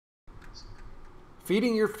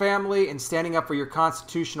Feeding your family and standing up for your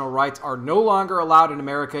constitutional rights are no longer allowed in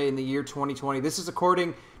America in the year 2020. This is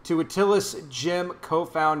according to Atilis gym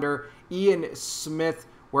co-founder Ian Smith,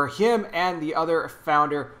 where him and the other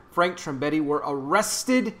founder, Frank Trombetti, were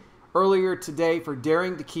arrested earlier today for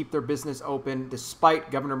daring to keep their business open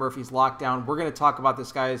despite Governor Murphy's lockdown. We're going to talk about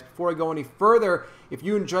this, guys. Before I go any further, if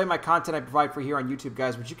you enjoy my content I provide for here on YouTube,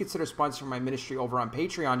 guys, would you consider sponsoring my ministry over on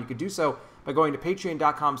Patreon? You could do so by going to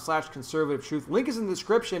patreon.com/conservative truth. Link is in the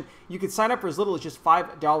description. You can sign up for as little as just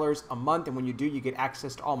 $5 a month, and when you do, you get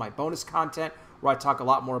access to all my bonus content where I talk a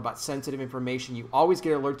lot more about sensitive information. You always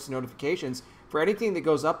get alerts and notifications for anything that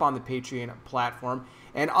goes up on the Patreon platform.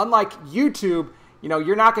 And unlike YouTube,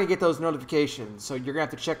 you're not going to get those notifications, so you're going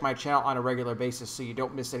to have to check my channel on a regular basis so you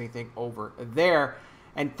don't miss anything over there.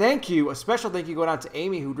 And thank you, a special thank you going out to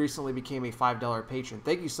Amy, who recently became a $5 patron.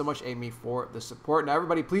 Thank you so much, Amy, for the support. Now,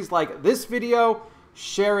 everybody, please like this video,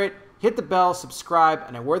 share it, hit the bell, subscribe,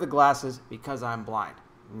 and I wear the glasses because I'm blind.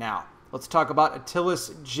 Now, let's talk about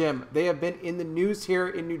Atilis Gym. They have been in the news here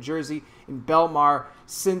in New Jersey, in Belmar,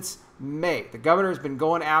 since May. The governor has been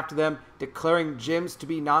going after them, declaring gyms to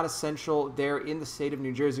be non-essential there in the state of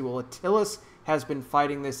New Jersey. Well, Atilis has been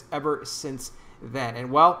fighting this ever since then. And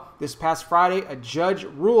well, this past Friday, a judge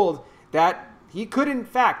ruled that he could, in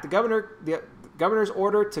fact, the governor's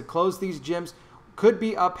order to close these gyms could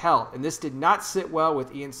be upheld. And this did not sit well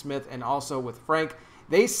with Ian Smith and also with Frank.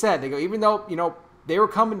 They said, even though, they were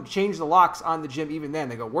coming to change the locks on the gym even then,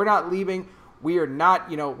 they go, we're not leaving. We are not,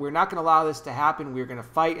 we're not going to allow this to happen. We're going to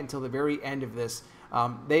fight until the very end of this.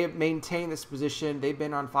 They have maintained this position. They've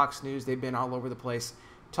been on Fox News. They've been all over the place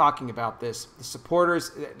talking about this. The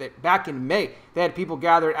supporters, that back in May, they had people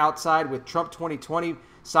gathered outside with Trump 2020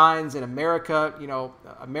 signs in America,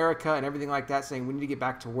 America and everything like that, saying we need to get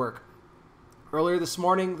back to work. Earlier this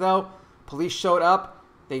morning, though, police showed up.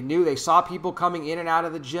 They saw people coming in and out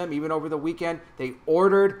of the gym, even over the weekend. They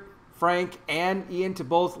ordered Frank and Ian to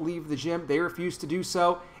both leave the gym. They refused to do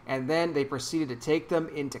so, and then they proceeded to take them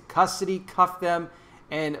into custody, cuff them,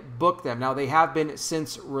 and book them. Now, they have been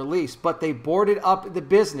since released, but they boarded up the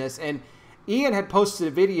business, and Ian had posted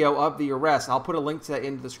a video of the arrest. I'll put a link to that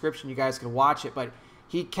in the description. You guys can watch it, but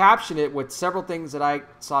he captioned it with several things that I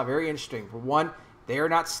saw very interesting. For one, they are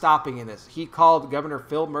not stopping in this. He called Governor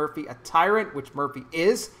Phil Murphy a tyrant, which Murphy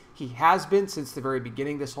is. He has been since the very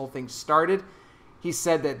beginning this whole thing started. He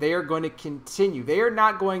said that they are going to continue. They are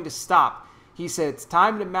not going to stop. He said it's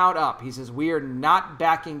time to mount up. He says we are not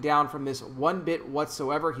backing down from this one bit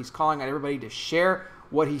whatsoever. He's calling on everybody to share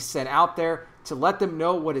what he sent out there, to let them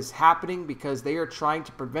know what is happening, because they are trying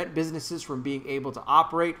to prevent businesses from being able to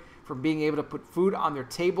operate, from being able to put food on their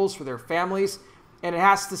tables for their families, and it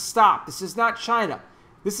has to stop. This is not China.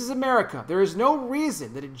 This is America. There is no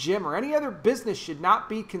reason that a gym or any other business should not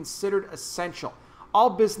be considered essential.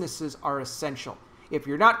 All businesses are essential. If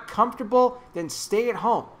you're not comfortable, then stay at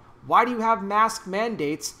home. Why do you have mask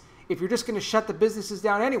mandates if you're just going to shut the businesses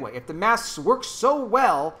down anyway? If the masks work so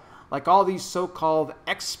well, like all these so-called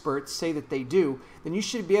experts say that they do, then you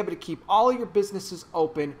should be able to keep all your businesses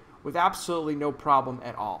open with absolutely no problem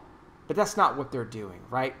at all. But that's not what they're doing,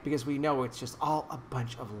 right? Because we know it's just all a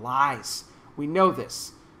bunch of lies. We know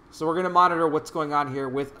this. So we're going to monitor what's going on here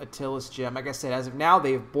with Atilis Gym. Like I said, as of now,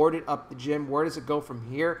 they have boarded up the gym. Where does it go from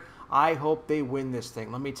here? I hope they win this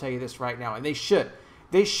thing. Let me tell you this right now. And they should.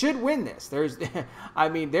 They should win this. I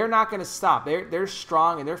mean, they're not going to stop. They're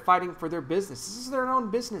strong, and they're fighting for their business. This is their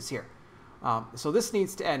own business here. So this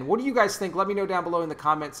needs to end. What do you guys think? Let me know down below in the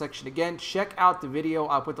comment section. Again, check out the video.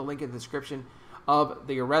 I'll put the link in the description of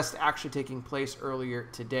the arrest actually taking place earlier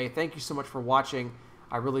today. Thank you so much for watching.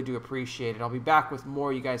 I really do appreciate it. I'll be back with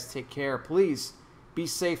more. You guys take care. Please be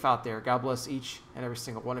safe out there. God bless each and every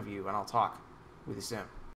single one of you, and I'll talk with you soon.